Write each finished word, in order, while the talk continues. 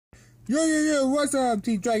What's up,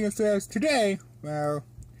 Team Dragon Stars? Today, well,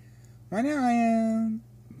 right now I am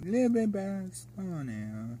a little bit bad spawn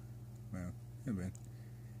now. Well, a little bit.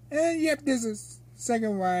 And yep, this is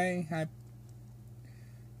second why I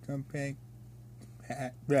don't pick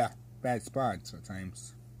bad spots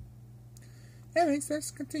sometimes. Anyways,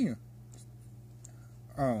 let's continue.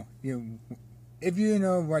 Oh, if you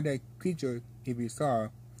know what that creature, if you saw,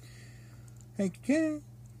 I can't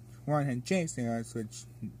want him chasing us, which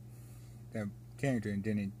the character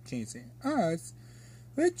didn't chase us,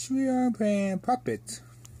 which we are playing puppet.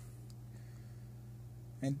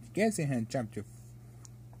 And guessing him chapter.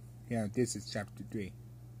 Yeah, this is chapter 3.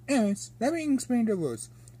 Anyways, let me explain the rules.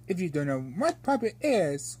 If you don't know what puppet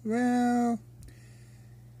is, well,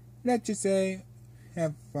 let's just say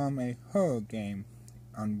have from a horror game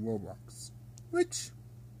on Roblox, which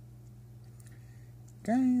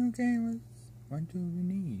okay, what do we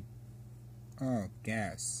need? Oh,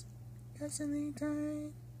 gas. Gasoline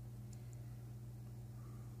time?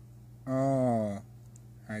 Oh,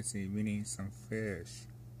 I see. We need some fish.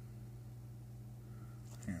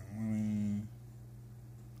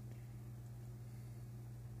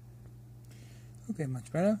 Okay,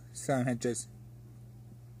 much better. So I had just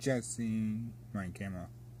seen my camera.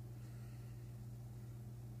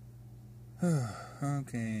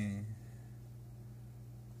 Okay.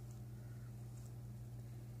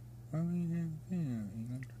 What we have here?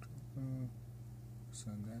 Electrical. So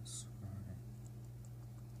that's fine.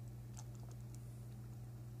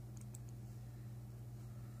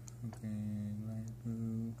 Okay, light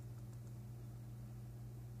blue.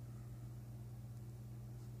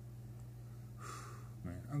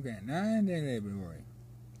 Okay, now they're laboratory.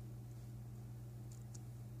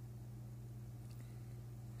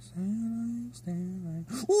 Stand like.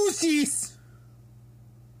 Oh, jeez!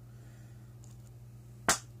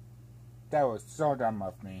 That was so dumb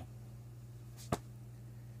of me.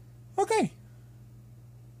 Okay.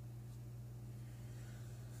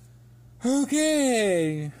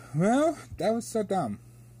 Okay. Well, that was so dumb.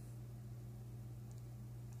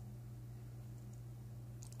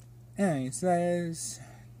 Anyways, let's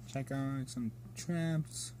check out some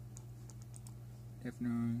traps. Death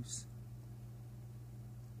noise.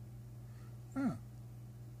 Oh.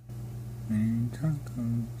 And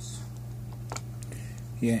tacos.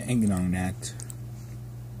 Yeah, ain't on that.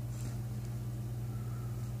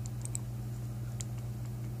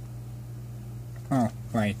 Oh,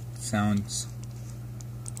 right, sounds.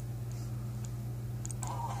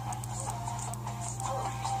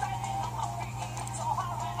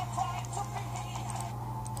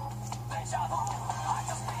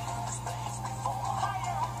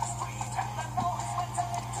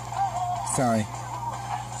 Sorry.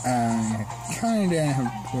 Kinda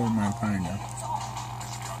have pulled my pineapple.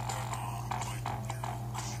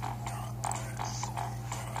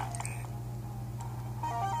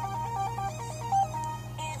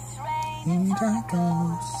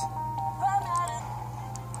 Tacos.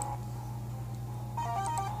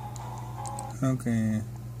 Okay.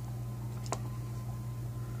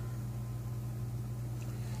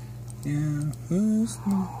 Yeah, who's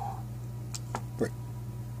the break?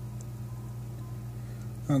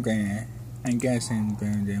 Okay, I'm guessing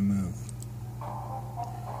when they move.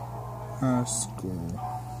 School.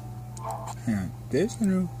 Hang on, there's a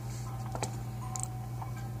new.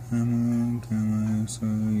 Come on, so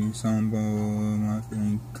you sample,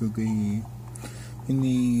 muffin, cookie,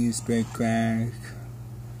 beanies, bread crack,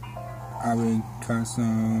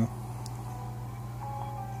 avocado,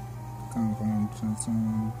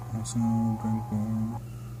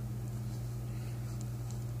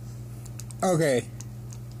 okay.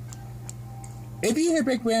 If you hit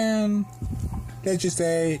Big Band, let's just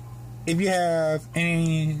say, if you have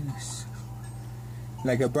any,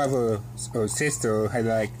 like a brother or sister had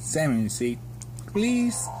like 7 seat,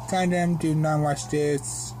 please tell them to not watch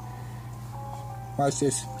this. Watch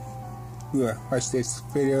this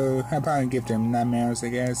video. I'll probably give them nightmares, I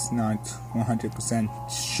guess. Not 100%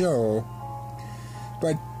 sure,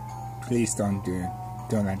 but please don't do it.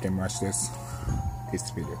 Don't let them watch this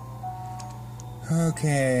video.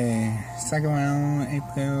 Okay, second round, 8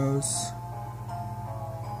 pills.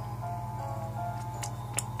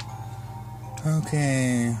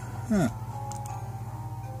 Okay, huh.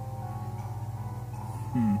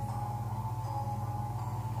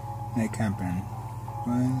 Night camping.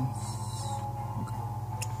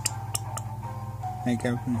 Night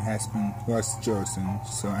camping was chosen,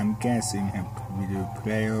 so I'm guessing a video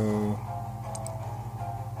player.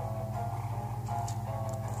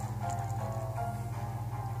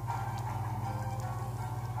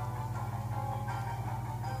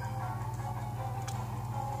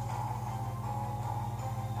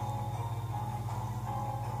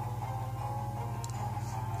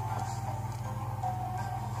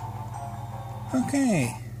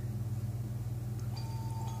 Okay.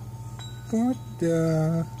 What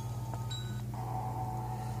the...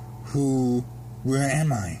 Who... Where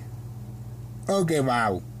am I? Okay,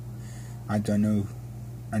 wow. I don't know.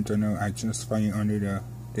 I just falling under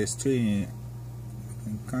this tree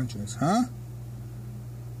and conscious. Huh?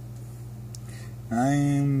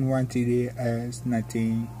 I'm wanted as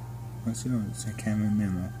nothing. What's yours? I can't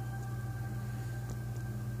remember.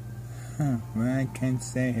 Well, I can't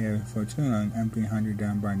stay here for too long. I'm being hunted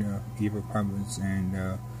down by the evil powers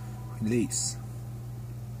and police.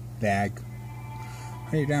 Lag.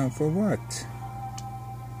 Hunted down for what?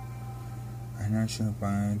 I'm not sure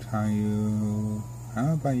about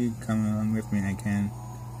how about you come along with me and I can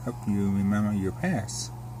help you remember your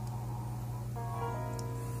past.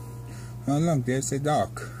 Oh look, there's a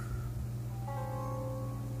dock.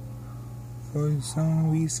 For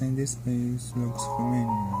some reason this place looks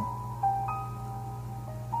familiar.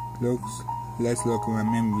 Let's look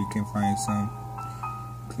around. Maybe we can find some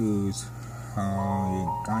clues how you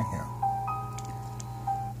got here.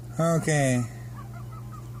 Okay.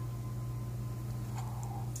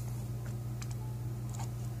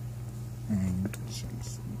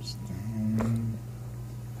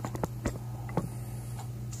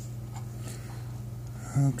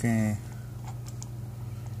 Okay.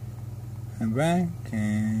 And back,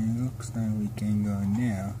 and looks like we can go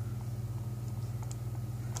now.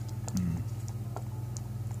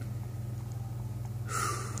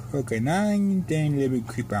 Okay, now I'm getting a little bit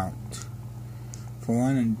creep out. For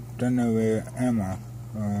one, I don't know where Emma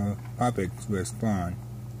or puppets will spawn.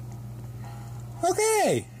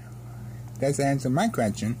 Okay! That's the answer to my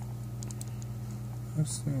question.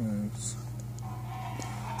 What's this?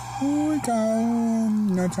 Oh my god,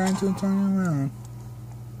 no time to turn around.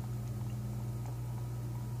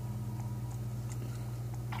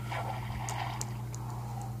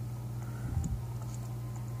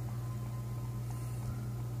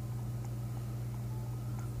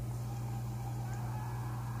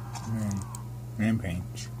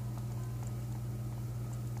 Rampage.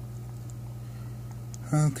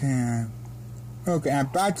 Okay, I'm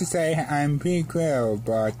about to say I'm pretty clear,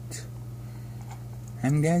 but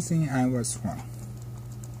I'm guessing I was wrong.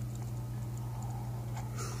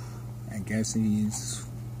 I guess he's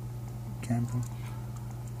camping.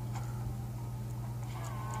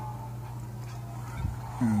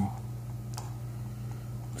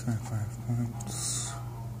 25 points.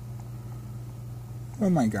 Oh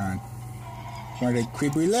my god. What a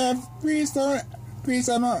creepy left. Please don't. Please,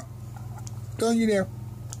 I'm not. Don't you dare.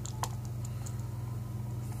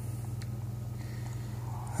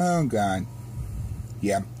 Oh god.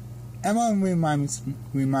 Yeah. Emma reminds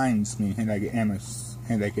me like Emma's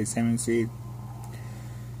and like a 7 seed.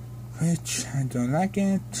 Which I don't like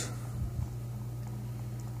it.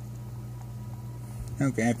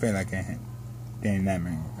 Okay, I feel like I had a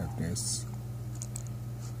nightmare of this.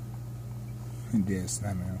 This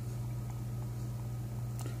nightmare.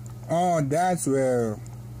 Oh, that's where.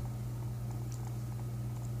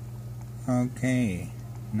 Okay,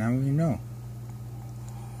 now we know.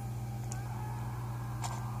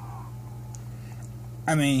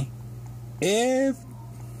 I mean, if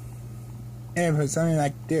something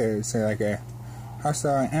like this, like a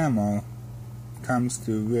hostile animal, comes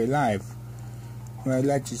to real life, well,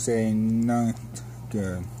 let's just say not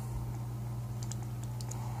good.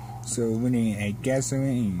 So we need a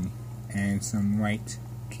gasoline and some white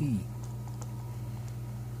key.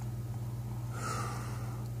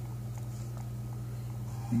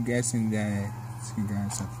 I'm guessing that you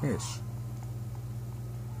got some fish.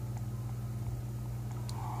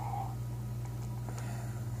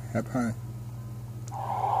 Up high.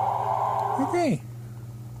 Okay.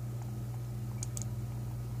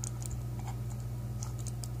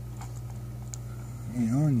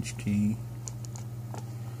 An orange key.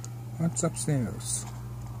 What's upstairs?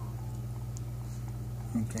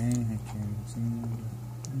 Okay, I can see.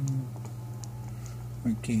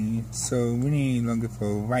 Okay, so we need looking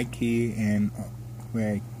for white key and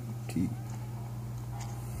red key.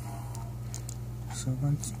 So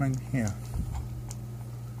what's right here?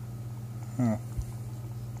 Oh.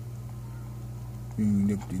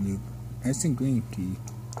 Loop. That's a green key.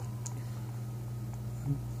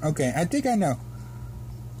 Okay, I think I know.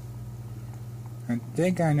 I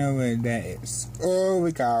think I know where that is. Oh,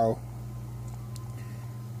 we go.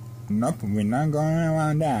 Nope, we're not going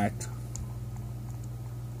around that.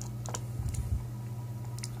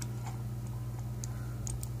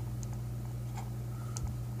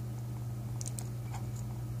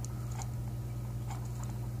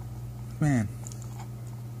 Man.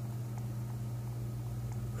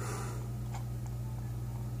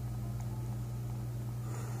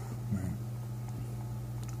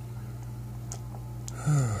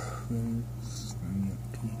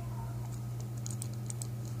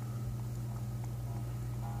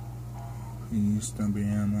 Please don't be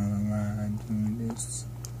on my line doing this.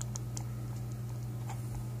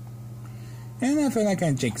 And I feel like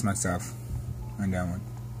I jinxed myself on that one.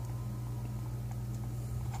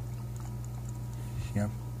 Yep.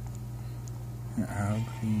 I'll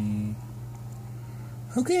be...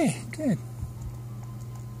 Okay, good.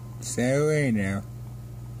 Stay away now.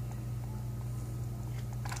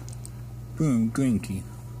 Boom, green key.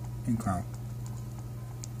 And clown.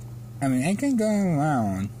 I mean, I can go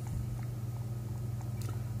around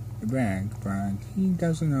the bag, but he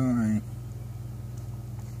doesn't know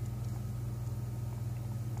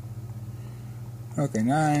Okay,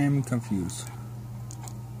 now I'm confused.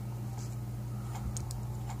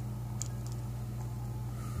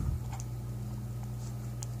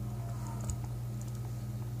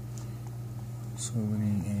 So we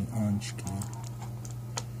need an orange key.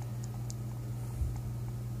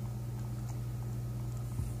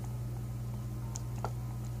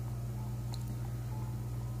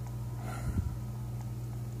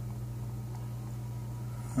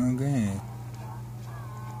 Okay.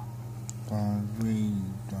 But we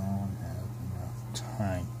don't have enough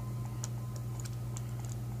time.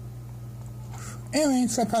 Anyway,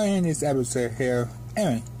 so probably in this episode here.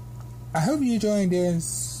 Anyway, I hope you enjoyed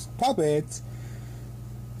this puppet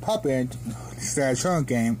slash horror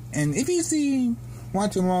game. And if you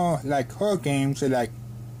want to more like horror games, so like,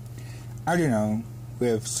 I don't know,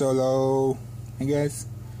 with solo, I guess,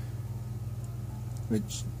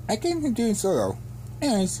 which I can do solo.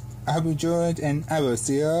 Anyways, I hope you enjoyed, and I will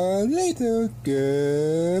see you later.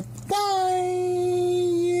 Goodbye.